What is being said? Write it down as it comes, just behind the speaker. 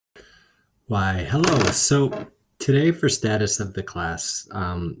Why, hello. So today for status of the class,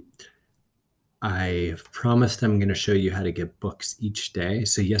 I've promised I'm going to show you how to get books each day.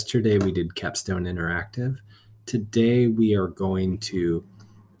 So yesterday we did Capstone Interactive. Today we are going to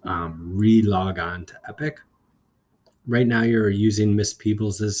re-log on to Epic. Right now you're using Miss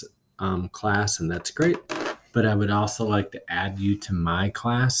Peebles's class, and that's great. But I would also like to add you to my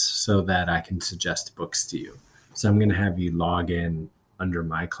class so that I can suggest books to you. So I'm going to have you log in under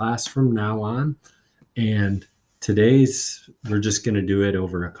my class from now on. And we're just going to do it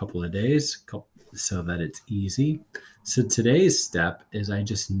over a couple of days so that it's easy. So today's step is I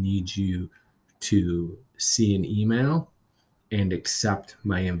just need you to see an email and accept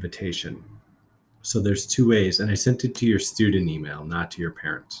my invitation. So there's two ways, and I sent it to your student email, not to your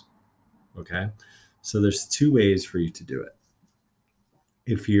parents. Okay? So there's two ways for you to do it.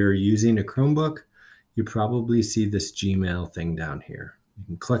 If you're using a Chromebook, you probably see this Gmail thing down here. You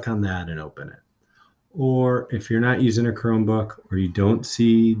can click on that and open it. Or if you're not using a Chromebook or you don't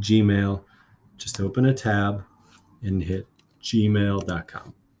see Gmail, just open a tab and hit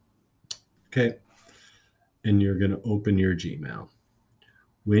gmail.com. Okay. And you're going to open your Gmail.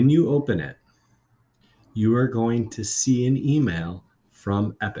 When you open it, you are going to see an email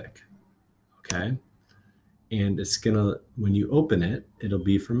from Epic. Okay. And when you open it, it'll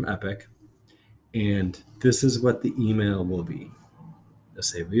be from Epic. And this is what the email will be. They'll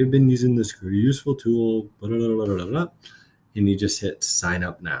say, we have been using this useful tool, blah, blah, blah, blah, blah, and you just hit sign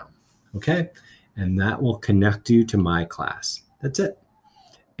up now. Okay. And that will connect you to my class. That's it.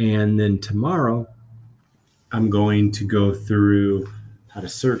 And then tomorrow, I'm going to go through how to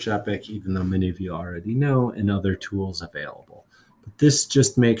search Epic, even though many of you already know, and other tools available. But this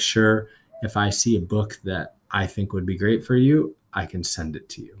just makes sure if I see a book that I think would be great for you, I can send it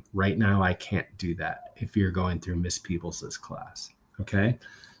to you. Right now, I can't do that if you're going through Miss Peebles' class. Okay.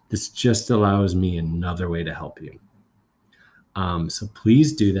 This just allows me another way to help you. So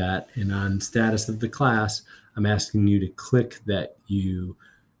please do that. And on status of the class, I'm asking you to click that you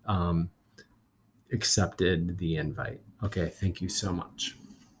accepted the invite. Okay. Thank you so much.